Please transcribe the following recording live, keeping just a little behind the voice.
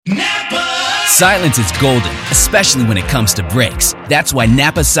Silence is golden, especially when it comes to brakes. That's why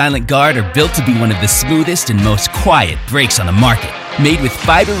Napa Silent Guard are built to be one of the smoothest and most quiet brakes on the market. Made with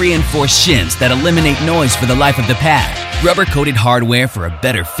fiber-reinforced shims that eliminate noise for the life of the pad, rubber-coated hardware for a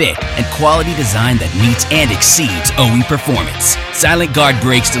better fit, and quality design that meets and exceeds OE performance. Silent Guard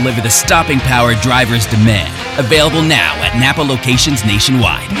brakes deliver the stopping power drivers demand. Available now at Napa locations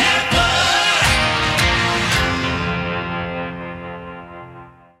nationwide.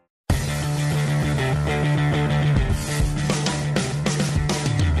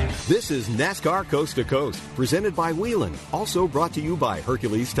 This is NASCAR Coast to Coast, presented by Whelen, also brought to you by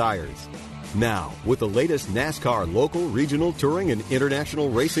Hercules Tires. Now, with the latest NASCAR local, regional, touring, and international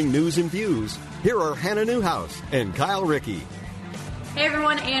racing news and views, here are Hannah Newhouse and Kyle Rickey. Hey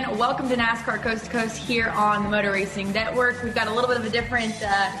everyone, and welcome to NASCAR Coast to Coast here on the Motor Racing Network. We've got a little bit of a different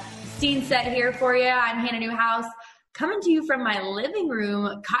scene set here for you. I'm Hannah Newhouse, coming to you from my living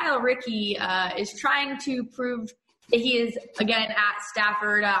room. Kyle Rickey is trying to prove he is, again, at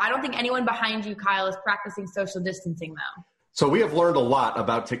Stafford. I don't think anyone behind you, Kyle, is practicing social distancing, though. So we have learned a lot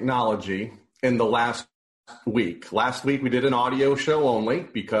about technology in the last week. Last week, we did an audio show only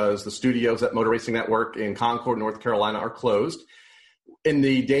because the studios at Motor Racing Network in Concord, North Carolina are closed. In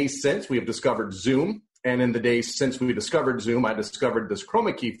the days since, we have discovered Zoom. And in the days since we discovered Zoom, I discovered this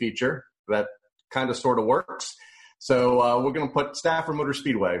chroma key feature that kind of sort of works. So we're going to put Stafford Motor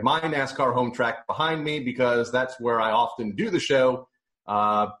Speedway, my NASCAR home track, behind me because that's where I often do the show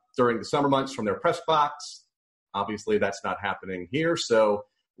during the summer months from their press box. Obviously, that's not happening here. So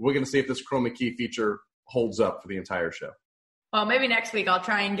we're going to see if this chroma key feature holds up for the entire show. Well, maybe next week I'll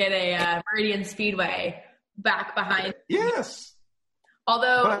try and get a Meridian Speedway back behind. Yes.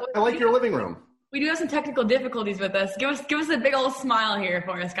 Although but I like your living room. We do have some technical difficulties with this. Give us a big old smile here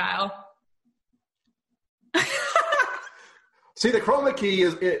for us, Kyle. See, the chroma key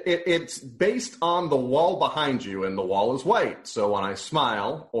it's based on the wall behind you, and the wall is white. So when I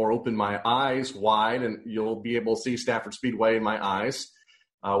smile or open my eyes wide, and you'll be able to see Stafford Speedway in my eyes,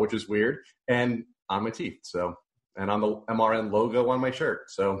 which is weird, and on my teeth. So, and on the MRN logo on my shirt.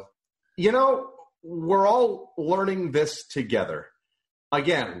 So, we're all learning this together.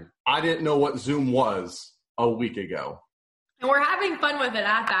 Again, I didn't know what Zoom was a week ago. And we're having fun with it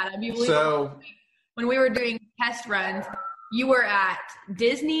at that. I mean, when we were doing test runs, you were at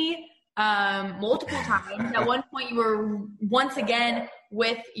Disney multiple times. At one point, you were once again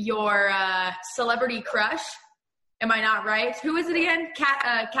with your celebrity crush. Am I not right? Who is it again?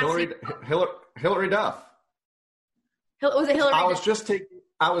 Hillary Duff. Was it Hillary?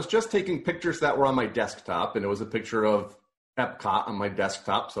 I was just taking pictures that were on my desktop, and it was a picture of Epcot on my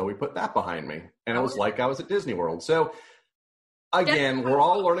desktop, so we put that behind me, and it was like I was at Disney World. So again, we're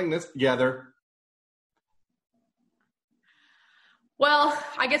all learning this together. Well,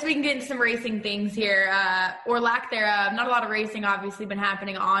 I guess we can get into some racing things here, or lack thereof. Not a lot of racing, obviously, been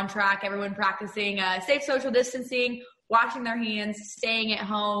happening on track. Everyone practicing safe social distancing, washing their hands, staying at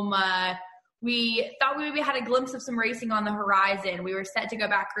home. We thought we maybe had a glimpse of some racing on the horizon. We were set to go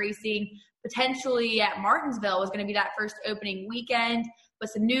back racing, potentially at Martinsville was going to be that first opening weekend. But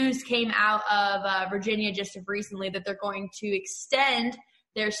some news came out of Virginia just recently that they're going to extend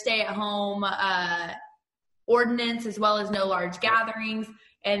their stay-at-home ordinance as well as no large gatherings,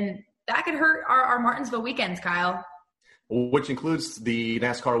 and that could hurt our Martinsville weekends, Kyle. Which includes the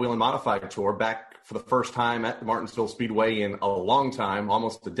NASCAR Whelen Modified Tour back for the first time at the Martinsville Speedway in a long time,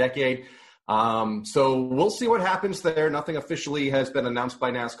 almost a decade. So we'll see what happens there. Nothing officially has been announced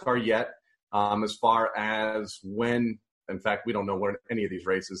by NASCAR yet as far as when. In fact, we don't know when any of these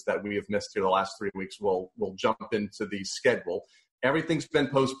races that we have missed here the last 3 weeks will jump into the schedule. Everything's been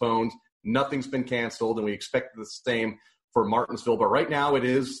postponed. Nothing's been canceled, and we expect the same for Martinsville. But right now it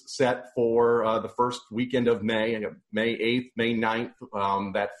is set for the first weekend of May 8th, May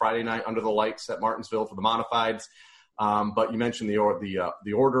 9th, that Friday night under the lights at Martinsville for the Modifieds. But you mentioned the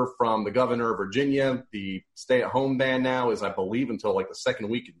order from the governor of Virginia. The stay-at-home ban now is, I believe, until like the second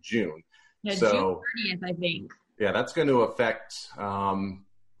week of June. Yeah, June 30th, I think. Yeah, that's going to affect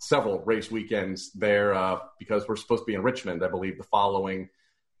several race weekends there because we're supposed to be in Richmond, I believe, the following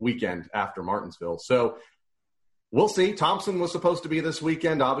weekend after Martinsville. So we'll see. Thompson was supposed to be this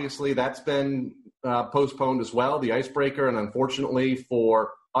weekend. Obviously, that's been postponed as well, the icebreaker. And unfortunately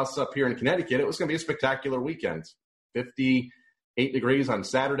for us up here in Connecticut, it was going to be a spectacular weekend. 58 degrees on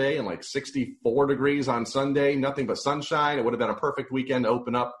Saturday and like 64 degrees on Sunday. Nothing but sunshine. It would have been a perfect weekend to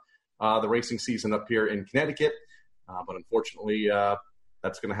open up the racing season up here in Connecticut. But unfortunately,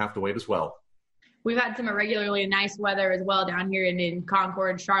 that's going to have to wait as well. We've had some irregularly nice weather as well down here in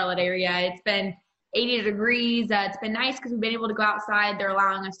Concord, Charlotte area. It's been 80 degrees. It's been nice because we've been able to go outside. They're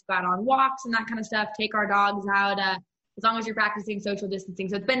allowing us to go out on walks and that kind of stuff, take our dogs out, as long as you're practicing social distancing.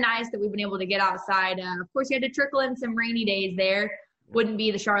 So it's been nice that we've been able to get outside. Of course, you had to trickle in some rainy days there. Wouldn't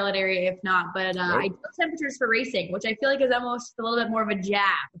be the Charlotte area if not. But ideal temperatures for racing, which I feel like is almost a little bit more of a jab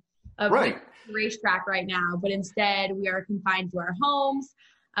of the racetrack right now. But instead, we are confined to our homes.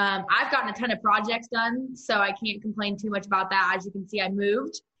 I've gotten a ton of projects done, so I can't complain too much about that. As you can see, I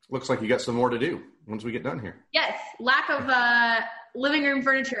moved. Looks like you got some more to do once we get done here. Yes, lack of living room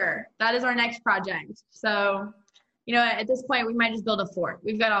furniture. That is our next project. So, at this point, we might just build a fort.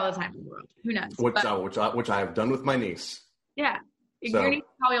 We've got all the time in the world. Who knows? Which I have done with my niece. Yeah. Your niece is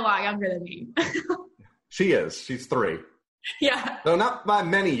probably a lot younger than me. She is. She's 3. Yeah. No, not by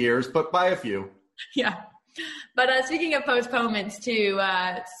many years, but by a few. Yeah. But speaking of postponements too,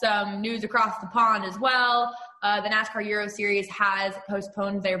 some news across the pond as well. The NASCAR Euro Series has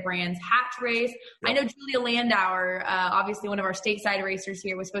postponed their Brands Hatch race. Yep. I know Julia Landauer, obviously one of our stateside racers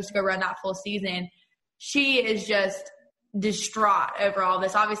here, was supposed to go run that full season. She is just distraught over all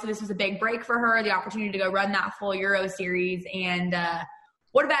this. Obviously, this was a big break for her, the opportunity to go run that full Euro Series. And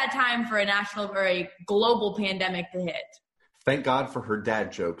what a bad time for a national or a global pandemic to hit. Thank God for her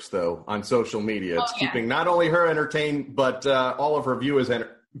dad jokes, though, on social media. It's keeping not only her entertained, but all of her viewers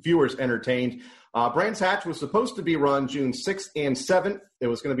entertained. Brands Hatch was supposed to be run June 6th and 7th. It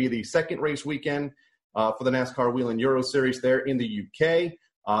was going to be the second race weekend for the NASCAR Whelen Euro Series there in the UK.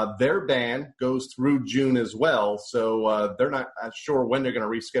 Their ban goes through June as well, so they're not sure when they're going to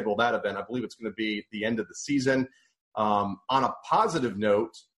reschedule that event. I believe it's going to be the end of the season. On a positive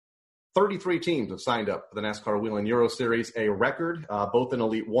note, 33 teams have signed up for the NASCAR Whelen Euro Series, a record, both in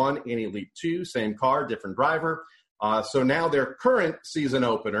Elite 1 and Elite 2, same car, different driver. So now their current season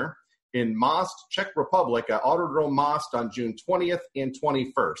opener in Most, Czech Republic, at Autodrome Most on June 20th and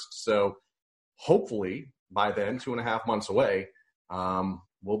 21st. So hopefully by then, 2.5 months away,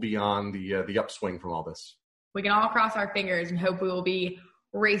 we'll be on the upswing from all this. We can all cross our fingers and hope we will be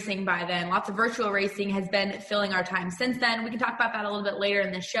racing by then. Lots of virtual racing has been filling our time since then. We can talk about that a little bit later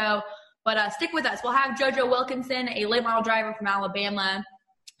in the show. But stick with us. We'll have JoJo Wilkinson, a late model driver from Alabama.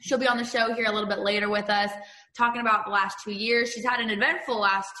 She'll be on the show here a little bit later with us, talking about the last 2 years. She's had an eventful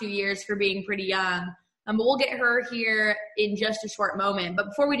last 2 years for being pretty young. But we'll get her here in just a short moment. But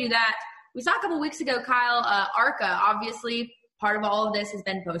before we do that, we saw a couple weeks ago, Kyle, ARCA, obviously part of all of this has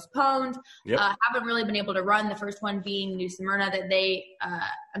been postponed. Yep. Haven't really been able to run. The first one being New Smyrna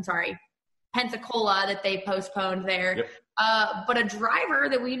Pensacola that they postponed there. Yep. But a driver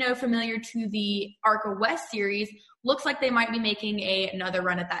that we know familiar to the ARCA West Series looks like they might be making another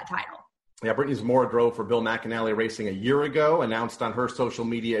run at that title. Yeah, Brittany Zamora drove for Bill McAnally Racing a year ago, announced on her social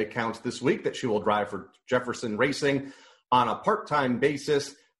media accounts this week that she will drive for Jefferson Racing on a part-time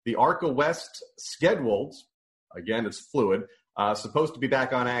basis. The ARCA West scheduled, again, it's fluid, supposed to be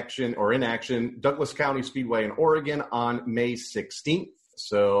back in action, Douglas County Speedway in Oregon on May 16th.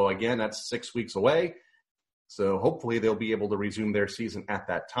 So, again, that's 6 weeks away. So, hopefully, they'll be able to resume their season at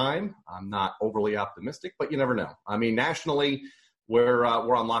that time. I'm not overly optimistic, but you never know. I mean, nationally, we're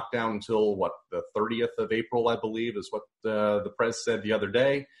on lockdown until, the 30th of April, I believe, is what the press said the other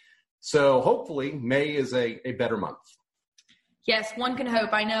day. So, hopefully, May is a better month. Yes, one can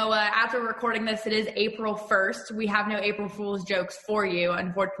hope. I know after recording this, it is April 1st. We have no April Fool's jokes for you.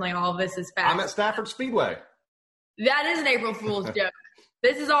 Unfortunately, all of this is fast. I'm at Stafford Speedway. That is an April Fool's joke.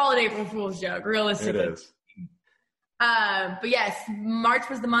 This is all an April Fool's joke, realistically. It is. But yes, March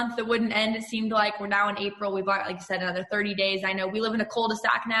was the month that wouldn't end. It seemed like we're now in April. We've got, like you said, another 30 days. I know we live in a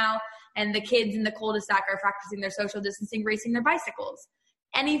cul-de-sac now, and the kids in the cul-de-sac are practicing their social distancing, racing their bicycles.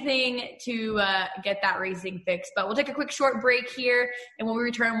 Anything to get that racing fixed. But we'll take a quick short break here, and when we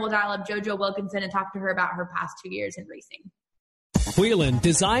return, we'll dial up JoJo Wilkinson and talk to her about her past 2 years in racing. Whelen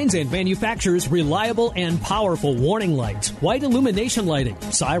designs and manufactures reliable and powerful warning lights, white illumination lighting,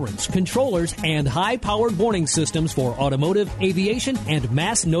 sirens, controllers, and high-powered warning systems for automotive, aviation, and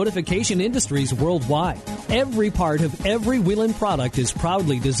mass notification industries worldwide. Every part of every Whelen product is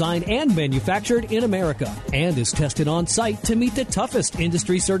proudly designed and manufactured in America and is tested on site to meet the toughest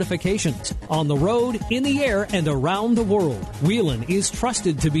industry certifications. On the road, in the air, and around the world, Whelen is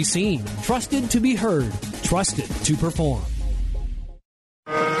trusted to be seen, trusted to be heard, trusted to perform.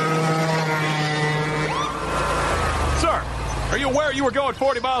 Sir, are you aware you were going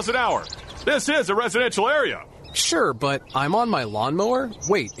 40 miles an hour? This is a residential area. Sure, but I'm on my lawnmower?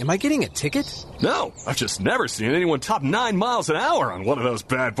 Wait, am I getting a ticket? No, I've just never seen anyone top 9 miles an hour on one of those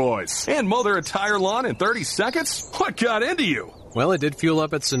bad boys. And mow their entire lawn in 30 seconds? What got into you? Well, it did fuel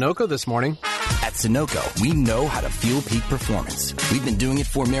up at Sunoco this morning. At Sunoco, we know how to fuel peak performance. We've been doing it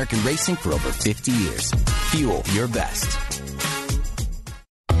for American racing for over 50 years. Fuel your best.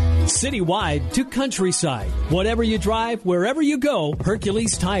 Citywide to countryside. Whatever you drive, wherever you go,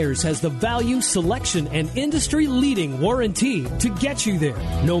 Hercules Tires has the value, selection, and industry-leading warranty to get you there,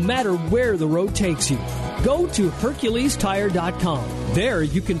 no matter where the road takes you. Go to HerculesTire.com. There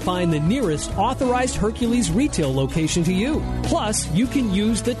you can find the nearest authorized Hercules retail location to you. Plus, you can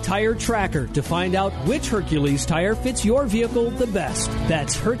use the Tire Tracker to find out which Hercules tire fits your vehicle the best.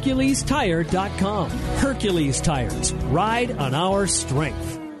 That's HerculesTire.com. Hercules Tires. Ride on our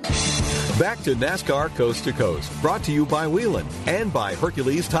strength. Back to NASCAR Coast to Coast, brought to you by Wheelan and by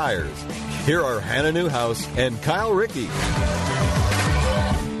Hercules Tires. Here are Hannah Newhouse and Kyle Rickey.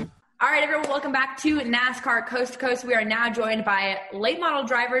 All right, everyone, welcome back to NASCAR Coast to Coast. We are now joined by late model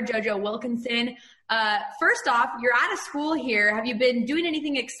driver JoJo Wilkinson. First off, you're out of school here. Have you been doing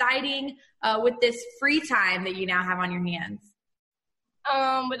anything exciting with this free time that you now have on your hands?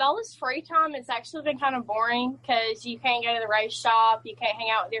 With all this free time, it's actually been kind of boring because you can't go to the race shop. You can't hang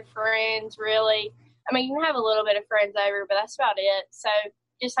out with your friends, really. I mean, you can have a little bit of friends over, but that's about it. So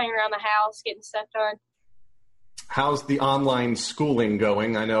just hanging around the house, getting stuff done. How's the online schooling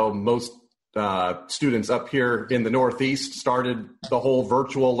going? I know most students up here in the Northeast started the whole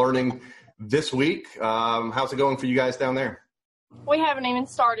virtual learning this week. How's it going for you guys down there? We haven't even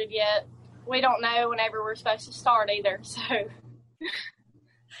started yet. We don't know whenever we're supposed to start either, so...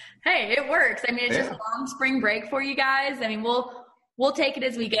 Hey, it works. I mean, it's just a long spring break for you guys. I mean, we'll take it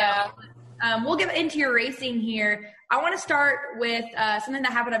as we go. Yeah. We'll get into your racing here. I want to start with something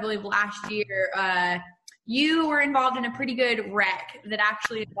that happened, I believe, last year. You were involved in a pretty good wreck that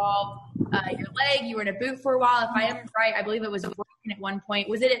actually involved your leg. You were in a boot for a while. If I am right, I believe it was broken at one point.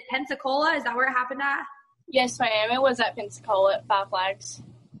 Was it at Pensacola? Is that where it happened at? Yes, ma'am. It was at Pensacola at Five Flags.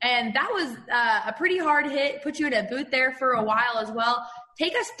 And that was a pretty hard hit, put you in a boot there for a while as well.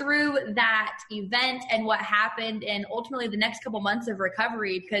 Take us through that event and what happened and ultimately the next couple months of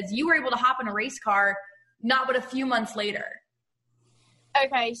recovery, because you were able to hop in a race car not but a few months later.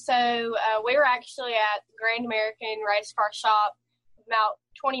 Okay, so we were actually at the Grand American Race Car Shop about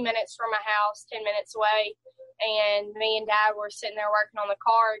 20 minutes from my house, 10 minutes away, and me and Dad were sitting there working on the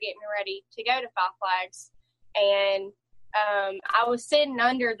car, getting ready to go to Five Flags. And I was sitting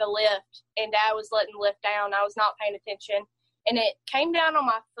under the lift, and Dad was letting the lift down. I was not paying attention, and it came down on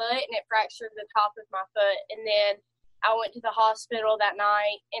my foot, and it fractured the top of my foot. And then I went to the hospital that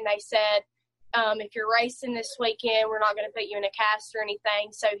night, and they said, if you're racing this weekend, we're not going to put you in a cast or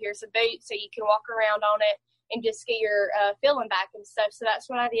anything, so here's a boot so you can walk around on it and just get your feeling back and stuff. So that's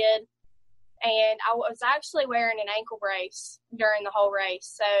what I did. And I was actually wearing an ankle brace during the whole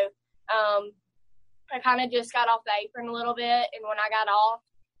race. So I kind of just got off the apron a little bit, and when I got off,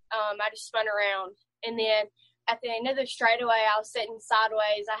 I just spun around. And then at the end of the straightaway, I was sitting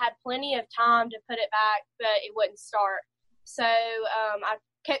sideways. I had plenty of time to put it back, but it wouldn't start. So I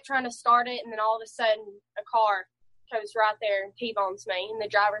kept trying to start it, and then all of a sudden a car comes right there and T-bones me in the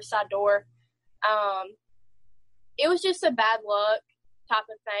driver's side door. It was just a bad luck type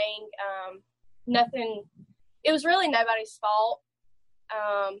of thing. Nothing. It was really nobody's fault.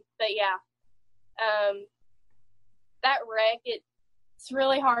 But yeah, that wreck, it's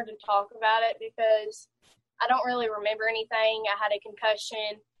really hard to talk about it because I don't really remember anything. I had a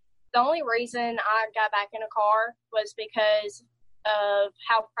concussion. The only reason I got back in a car was because of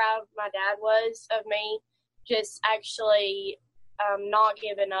how proud my dad was of me just actually not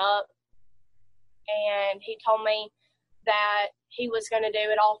giving up. And he told me that he was going to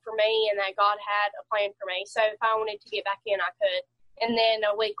do it all for me and that God had a plan for me. So if I wanted to get back in, I could. And then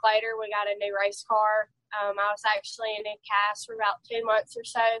a week later, we got a new race car. I was actually in a cast for about 2 months or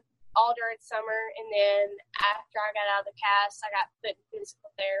so, all during summer. And then after I got out of the cast, I got put in physical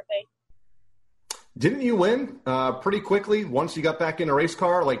therapy. Didn't you win pretty quickly once you got back in a race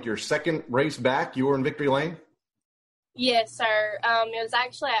car? Like your second race back, you were in victory lane? Yes, sir. It was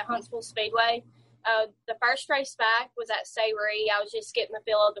actually at Huntsville Speedway. The first race back was at Savory. I was just getting the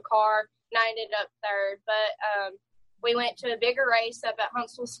feel of the car, and I ended up third. But we went to a bigger race up at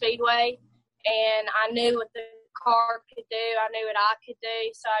Huntsville Speedway, and I knew what the car could do. I knew what I could do,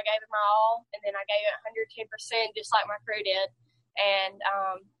 so I gave it my all, and then I gave it 110%, just like my crew did. And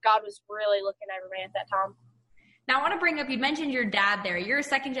God was really looking over me at that time. Now, I want to bring up, you mentioned your dad there. You're a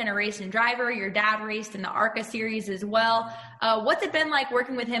second-generation driver. Your dad raced in the ARCA series as well. What's it been like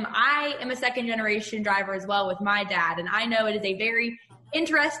working with him? I am a second-generation driver as well with my dad, and I know it is a very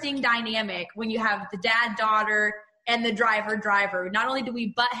interesting dynamic when you have the dad-daughter and the driver-driver. Not only do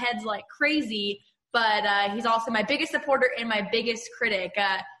we butt heads like crazy, but he's also my biggest supporter and my biggest critic.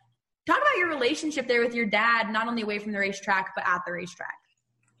 Talk about your relationship there with your dad, not only away from the racetrack, but at the racetrack.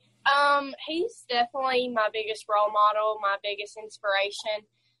 He's definitely my biggest role model, my biggest inspiration.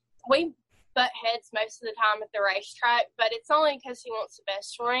 We butt heads most of the time at the racetrack, but it's only because he wants the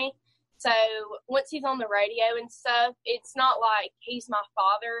best for me. So once he's on the radio and stuff, it's not like he's my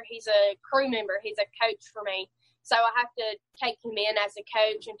father. He's a crew member. He's a coach for me. So I have to take him in as a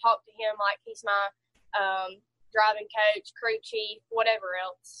coach and talk to him like he's my driving coach, crew chief, whatever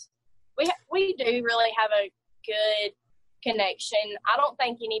else. We do really have a good connection. I don't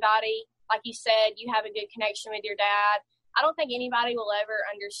think anybody, like you said, you have a good connection with your dad. I don't think anybody will ever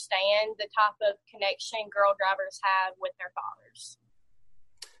understand the type of connection girl drivers have with their fathers.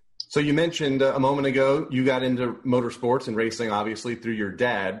 So you mentioned a moment ago you got into motorsports and racing, obviously, through your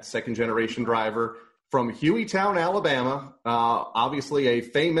dad, second-generation driver from Hueytown, Alabama, obviously a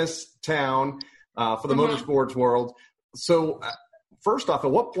famous town for the motorsports world. So first off,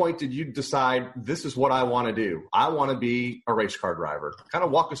 at what point did you decide this is what I want to do? I want to be a race car driver. Kind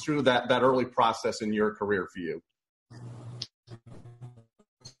of walk us through that early process in your career for you.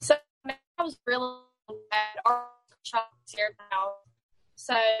 So I was really at our shop here now.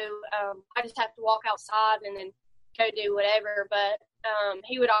 So I just have to walk outside and then go do whatever. But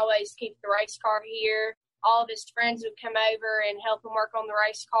he would always keep the race car here. All of his friends would come over and help him work on the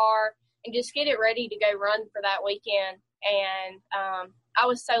race car and just get it ready to go run for that weekend. And I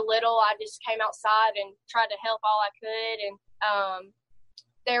was so little, I just came outside and tried to help all I could. And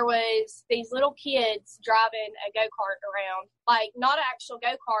there was these little kids driving a go-kart around, like not an actual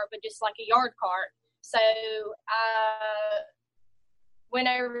go-kart, but just like a yard cart. So I went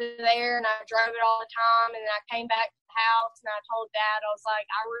over there and I drove it all the time. And then I came back to the house and I told Dad, I was like,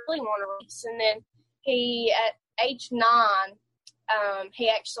 I really want to race. And then he, at age 9, he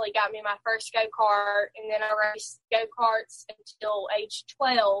actually got me my first go-kart, and then I raced go-karts until age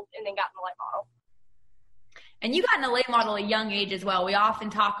 12 and then got in the late model. And you got in the late model at a young age as well. We often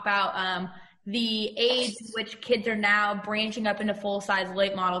talk about the age in which kids are now branching up into full-size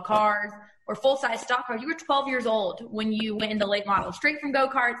late model cars or full-size stock cars. You were 12 years old when you went into late models, straight from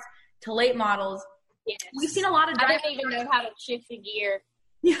go-karts to late models. Yes. We've seen a lot of I didn't even know how to shift the gear.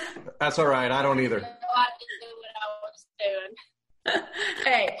 That's all right. I don't either. No, I didn't know what I was doing.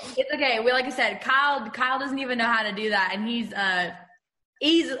 Hey, it's okay. Like I said, Kyle doesn't even know how to do that, and he's I'm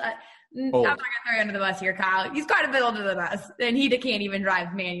not gonna throw you under the bus here, Kyle. He's quite a bit older than us, and he can't even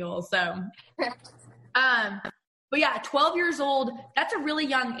drive manual. So, but yeah, 12 years old. That's a really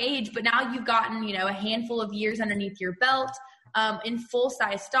young age. But now you've gotten a handful of years underneath your belt in full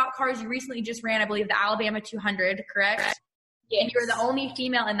size stock cars. You recently just ran, I believe, the Alabama 200, correct? Yes. And you're the only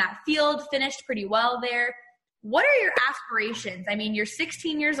female in that field. Finished pretty well there. What are your aspirations? I mean, you're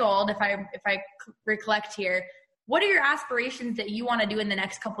 16 years old, if I recollect here. What are your aspirations that you want to do in the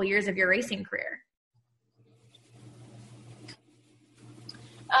next couple of years of your racing career?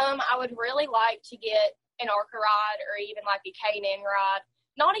 I would really like to get an ARCA ride or even like a K&N ride.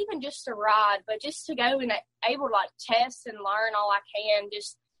 Not even just a ride, but just to go and able to like test and learn all I can.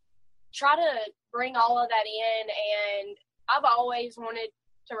 Just try to bring all of that in. And I've always wanted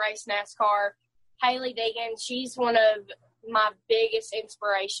to race NASCAR. Haley Diggins, she's one of my biggest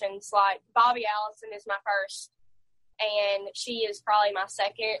inspirations. Like, Bobby Allison is my first, and she is probably my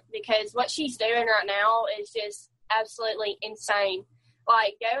second, because what she's doing right now is just absolutely insane.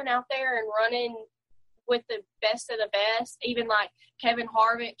 Like, going out there and running with the best of the best, even like Kevin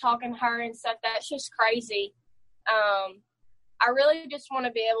Harvick talking to her and stuff, that's just crazy. I really just want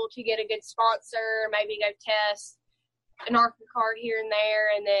to be able to get a good sponsor, maybe go test an ARCA car here and there,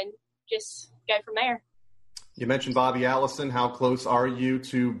 and then just go from there. You mentioned Bobby Allison. How close are you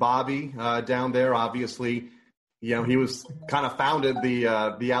to Bobby down there? Obviously, he was kind of founded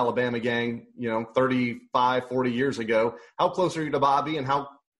the Alabama gang, 35, 40 years ago. How close are you to Bobby, and how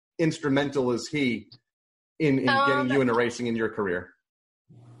instrumental is he in getting you into racing in your career?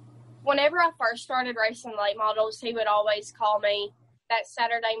 Whenever I first started racing late models, he would always call me that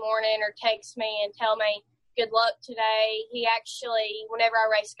Saturday morning or text me and tell me, good luck today. He actually, whenever I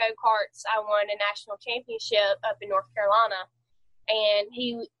raced go-karts, I won a national championship up in North Carolina. And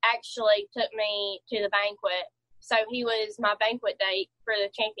he actually took me to the banquet. So he was my banquet date for the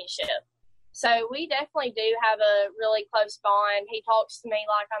championship. So we definitely do have a really close bond. He talks to me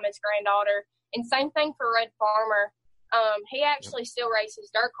like I'm his granddaughter. And same thing for Red Farmer. He actually still races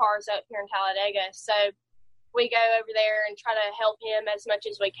dirt cars up here in Talladega. So we go over there and try to help him as much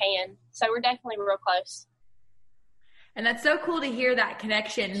as we can. So we're definitely real close. And that's so cool to hear that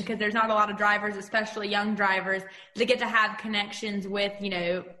connection, because there's not a lot of drivers, especially young drivers, that get to have connections with,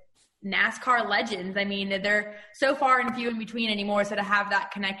 NASCAR legends. I mean, they're so far and few in between anymore, so to have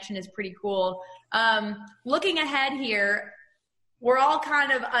that connection is pretty cool. Looking ahead here, we're all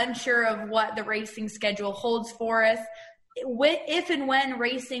kind of unsure of what the racing schedule holds for us. If and when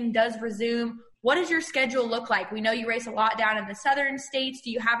racing does resume, what does your schedule look like? We know you race a lot down in the southern states. Do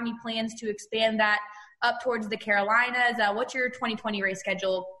you have any plans to expand that up towards the Carolinas? What's your 2020 race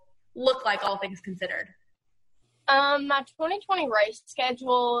schedule look like, all things considered? My 2020 race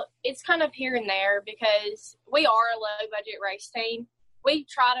schedule, it's kind of here and there because we are a low-budget race team. We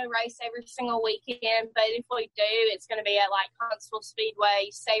try to race every single weekend, but if we do, it's going to be at, like, Huntsville Speedway,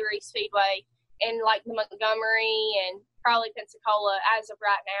 Sayre Speedway, and, like, the Montgomery and probably Pensacola as of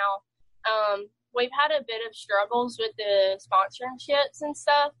right now. We've had a bit of struggles with the sponsorships and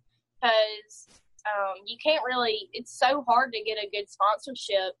stuff because you can't really – it's so hard to get a good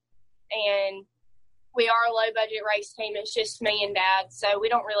sponsorship, and – we are a low-budget race team. It's just me and Dad, so we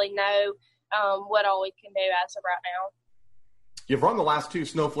don't really know what all we can do as of right now. You've run the last two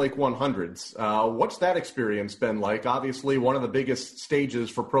Snowflake 100s. What's that experience been like? Obviously, one of the biggest stages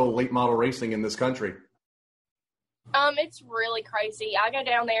for pro late model racing in this country. It's really crazy. I go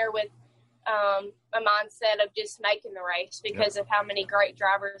down there with a mindset of just making the race because of how many great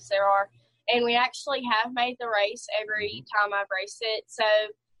drivers there are. And we actually have made the race every time I've raced it. So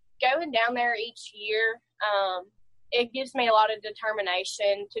going down there each year, it gives me a lot of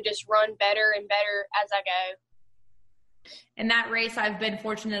determination to just run better and better as I go. In that race, I've been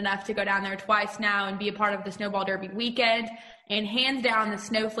fortunate enough to go down there twice now and be a part of the Snowball Derby weekend. And hands down, the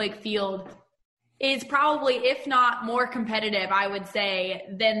Snowflake field is probably, if not more competitive, I would say,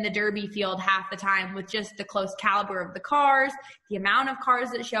 than the Derby field half the time, with just the close caliber of the cars, the amount of cars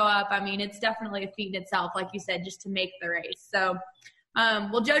that show up. I mean, it's definitely a feat in itself, like you said, just to make the race. So,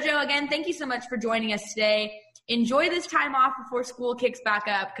 well, JoJo, again, thank you so much for joining us today. Enjoy this time off before school kicks back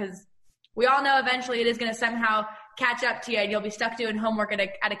up, because we all know eventually it is going to somehow catch up to you, and you'll be stuck doing homework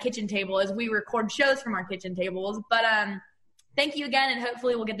at a kitchen table as we record shows from our kitchen tables. But thank you again, and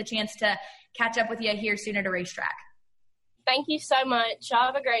hopefully we'll get the chance to catch up with you here soon at a racetrack. Thank you so much. Y'all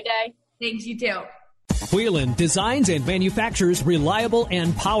have a great day. Thanks, you too. Whelen designs and manufactures reliable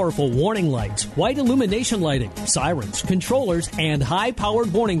and powerful warning lights, white illumination lighting, sirens, controllers, and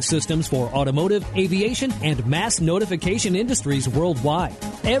high-powered warning systems for automotive, aviation, and mass notification industries worldwide.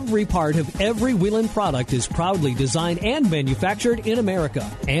 Every part of every Whelen product is proudly designed and manufactured in America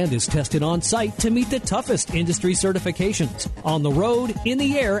and is tested on site to meet the toughest industry certifications. On the road, in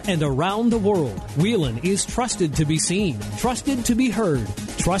the air, and around the world, Whelen is trusted to be seen, trusted to be heard,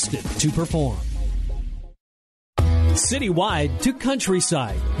 trusted to perform. Citywide to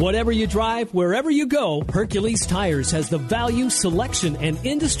countryside. Whatever you drive, wherever you go, Hercules Tires has the value, selection, and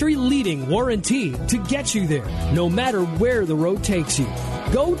industry-leading warranty to get you there, no matter where the road takes you.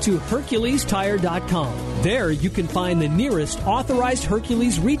 Go to HerculesTire.com. There you can find the nearest authorized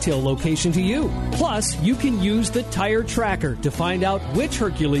Hercules retail location to you. Plus, you can use the tire tracker to find out which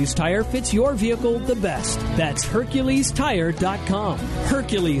Hercules tire fits your vehicle the best. That's HerculesTire.com.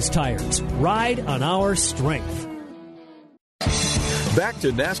 Hercules Tires. Ride on our strength. Back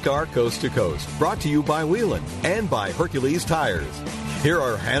to NASCAR Coast to Coast, brought to you by Whelen and by Hercules Tires. Here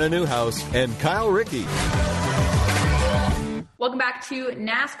are Hannah Newhouse and Kyle Rickey. Welcome back to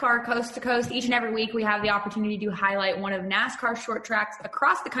NASCAR Coast to Coast. Each and every week we have the opportunity to highlight one of NASCAR's short tracks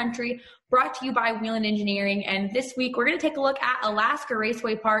across the country, brought to you by Whelen Engineering. And this week we're going to take a look at Alaska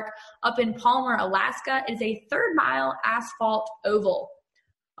Raceway Park up in Palmer, Alaska. It is a third-mile asphalt oval.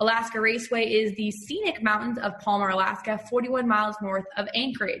 Alaska Raceway is the scenic mountains of Palmer, Alaska, 41 miles north of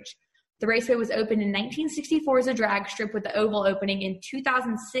Anchorage. The raceway was opened in 1964 as a drag strip, with the oval opening in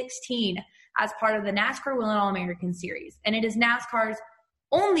 2016 as part of the NASCAR Whelen All-American Series. And it is Alaska's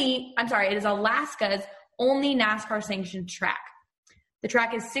only NASCAR sanctioned track. The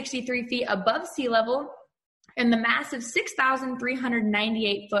track is 63 feet above sea level, and the massive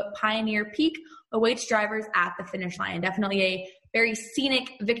 6,398-foot Pioneer Peak awaits drivers at the finish line. Definitely a very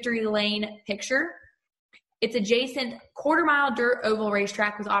scenic victory lane picture. Its adjacent quarter-mile dirt oval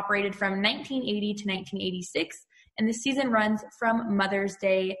racetrack was operated from 1980 to 1986, and the season runs from Mother's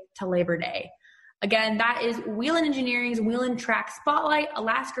Day to Labor Day. Again, that is Whelen Engineering's Whelen Track Spotlight,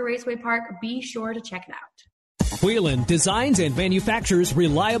 Alaska Raceway Park. Be sure to check it out. Whelen designs and manufactures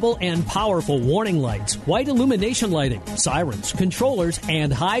reliable and powerful warning lights, white illumination lighting, sirens, controllers,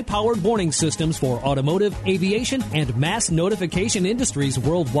 and high-powered warning systems for automotive, aviation, and mass notification industries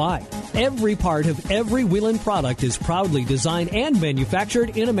worldwide. Every part of every Whelen product is proudly designed and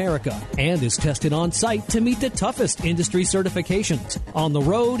manufactured in America and is tested on site to meet the toughest industry certifications. On the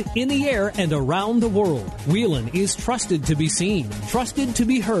road, in the air, and around the world, Whelen is trusted to be seen, trusted to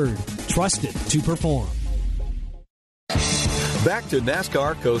be heard, trusted to perform. Back to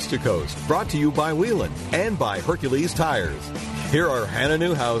NASCAR Coast to Coast, brought to you by Whelen and by Hercules Tires. Here are Hannah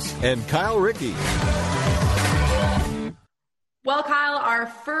Newhouse and Kyle Rickey. Well, Kyle, our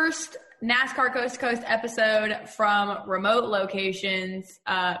first NASCAR Coast to Coast episode from remote locations.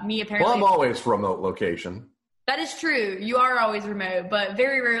 Me apparently. Well, I'm always remote location. That is true. You are always remote, but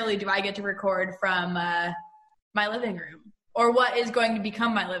very rarely do I get to record from my living room, or what is going to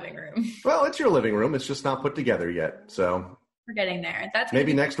become my living room. Well, it's your living room. It's just not put together yet, so. We're getting there. That's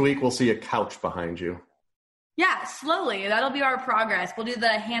maybe next week we'll see a couch behind you. Yeah, slowly. That'll be our progress. We'll do the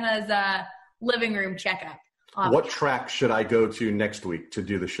Hannah's living room checkup. What track should I go to next week to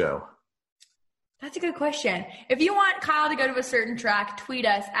do the show? That's a good question. If you want Kyle to go to a certain track, tweet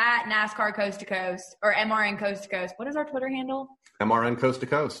us at NASCAR Coast to Coast or MRN Coast to Coast. What is our Twitter handle? MRN Coast to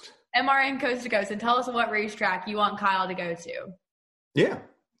Coast. MRN Coast to Coast. And tell us what racetrack you want Kyle to go to. Yeah,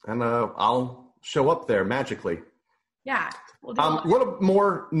 and I'll show up there magically. Yeah. We'll a little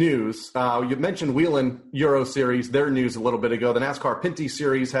more news. You mentioned Whelen Euro Series, their news a little bit ago. The NASCAR Pinty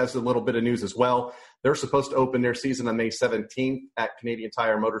Series has a little bit of news as well. They're supposed to open their season on May 17th at Canadian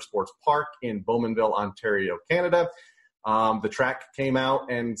Tire Motorsports Park in Bowmanville, Ontario, Canada. The track came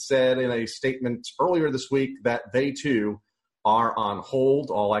out and said in a statement earlier this week that they, too, are on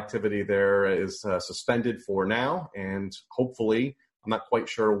hold. All activity there is suspended for now, and hopefully, I'm not quite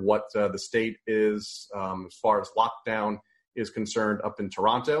sure what the state is as far as lockdown is concerned up in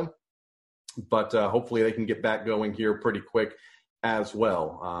Toronto, but hopefully they can get back going here pretty quick as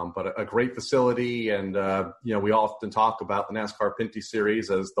well. But a great facility, and we often talk about the NASCAR Pinty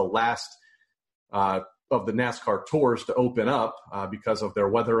Series as the last of the NASCAR tours to open up because of their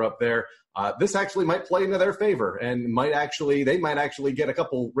weather up there. This actually might play into their favor, and they might actually get a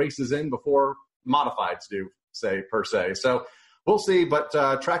couple races in before modifieds do, per se. So we'll see, but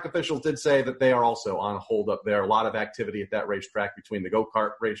track officials did say that they are also on hold up there. A lot of activity at that racetrack between the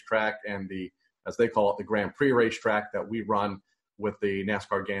go-kart racetrack and the, as they call it, the Grand Prix racetrack that we run with the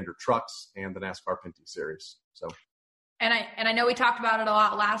NASCAR Gander trucks and the NASCAR Pinty Series. So, and I know we talked about it a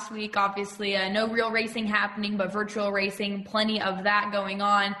lot last week. Obviously, no real racing happening, but virtual racing, plenty of that going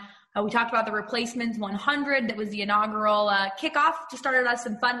on. We talked about the Replacements 100. That was the inaugural kickoff. Just started us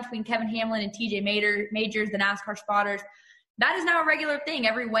some fun between Kevin Hamlin and TJ Majors, the NASCAR spotters. That is now a regular thing.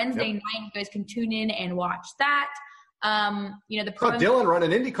 Every Wednesday night, you guys can tune in and watch that. Dylan ran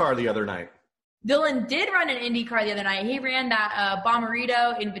an IndyCar the other night. Dylan did run an IndyCar the other night. He ran that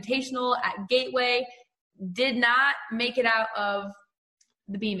Bommarito Invitational at Gateway. Did not make it out of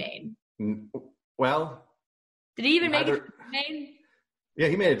the B main. Well, did he even make it to the B main? Yeah,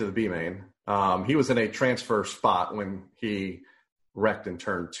 he made it to the B main. He was in a transfer spot when he wrecked in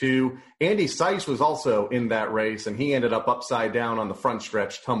turn 2. Andy Seiss was also in that race, and he ended up upside down on the front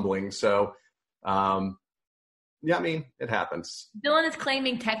stretch tumbling. So, it happens. Dylan is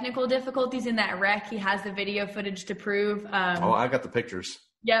claiming technical difficulties in that wreck. He has the video footage to prove. I got the pictures.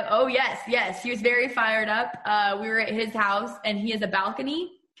 Yeah. Oh, yes. He was very fired up. We were at his house, and he has a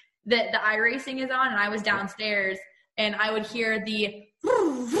balcony that the iRacing is on, and I was downstairs, and I would hear the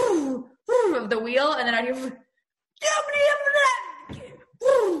of the wheel, and then I'd hear,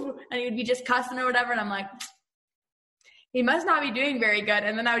 and he would be just cussing or whatever, and I'm like, he must not be doing very good.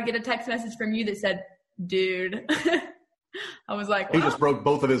 And then I would get a text message from you that said, dude. I was like, wow. He just broke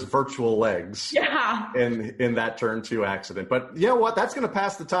both of his virtual legs in that turn 2 accident. But you know what? That's going to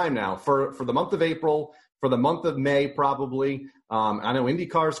pass the time now for the month of April, for the month of May probably. I know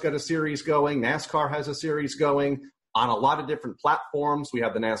IndyCar's got a series going. NASCAR has a series going on a lot of different platforms. We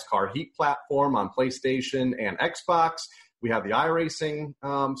have the NASCAR Heat platform on PlayStation and Xbox. We have the iRacing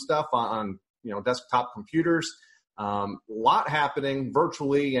stuff on desktop computers. A lot happening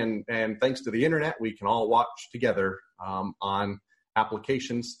virtually, and thanks to the internet, we can all watch together on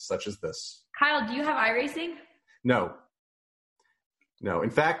applications such as this. Kyle, do you have iRacing? No.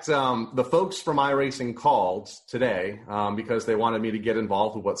 In fact, the folks from iRacing called today because they wanted me to get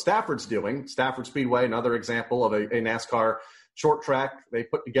involved with what Stafford's doing. Stafford Speedway, another example of a NASCAR short track. They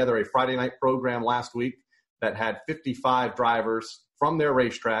put together a Friday night program last week that had 55 drivers from their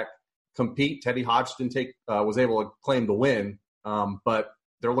racetrack compete. Teddy Hodgson was able to claim the win, but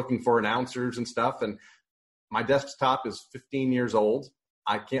they're looking for announcers and stuff. And my desktop is 15 years old.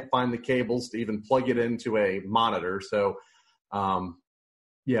 I can't find the cables to even plug it into a monitor. So,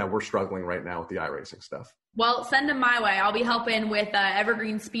 we're struggling right now with the iRacing stuff. Well, send them my way. I'll be helping with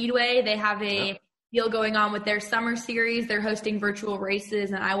Evergreen Speedway. They have a deal going on with their summer series. They're hosting virtual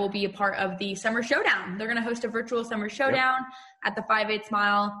races, and I will be a part of the Summer Showdown. They're going to host a virtual Summer Showdown at the 5/8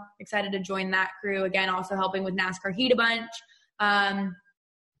 mile. Excited to join that crew. Again, also helping with NASCAR Heat a Bunch.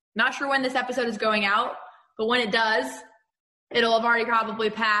 Not sure when this episode is going out, but when it does, it'll have already probably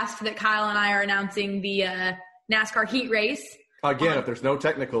passed that Kyle and I are announcing the NASCAR Heat race. Again, if there's no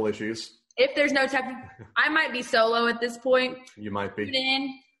technical issues. If there's no technical, I might be solo at this point. You might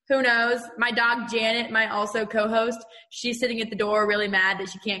be. Who knows? My dog Janet might also co-host. She's sitting at the door really mad that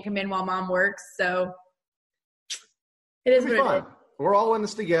she can't come in while mom works. So it is what it is. We're all in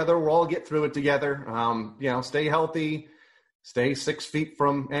this together. We'll all get through it together. Stay healthy, stay 6 feet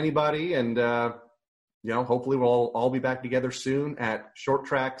from anybody. And, hopefully we'll all be back together soon at short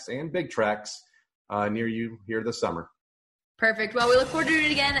tracks and big tracks near you here this summer. Perfect. Well, we look forward to doing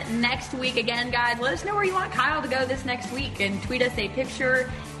it again next week. Again, guys, let us know where you want Kyle to go this next week and tweet us a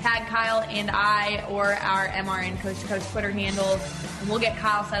picture, tag Kyle and I, or our MRN Coast to Coast Twitter handles, and we'll get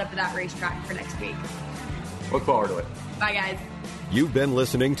Kyle set up for that racetrack for next week. Look forward to it. Bye, guys. You've been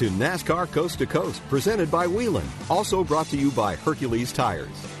listening to NASCAR Coast to Coast, presented by Whelen, also brought to you by Hercules Tires.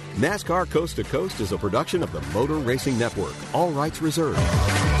 NASCAR Coast to Coast is a production of the Motor Racing Network. All rights reserved.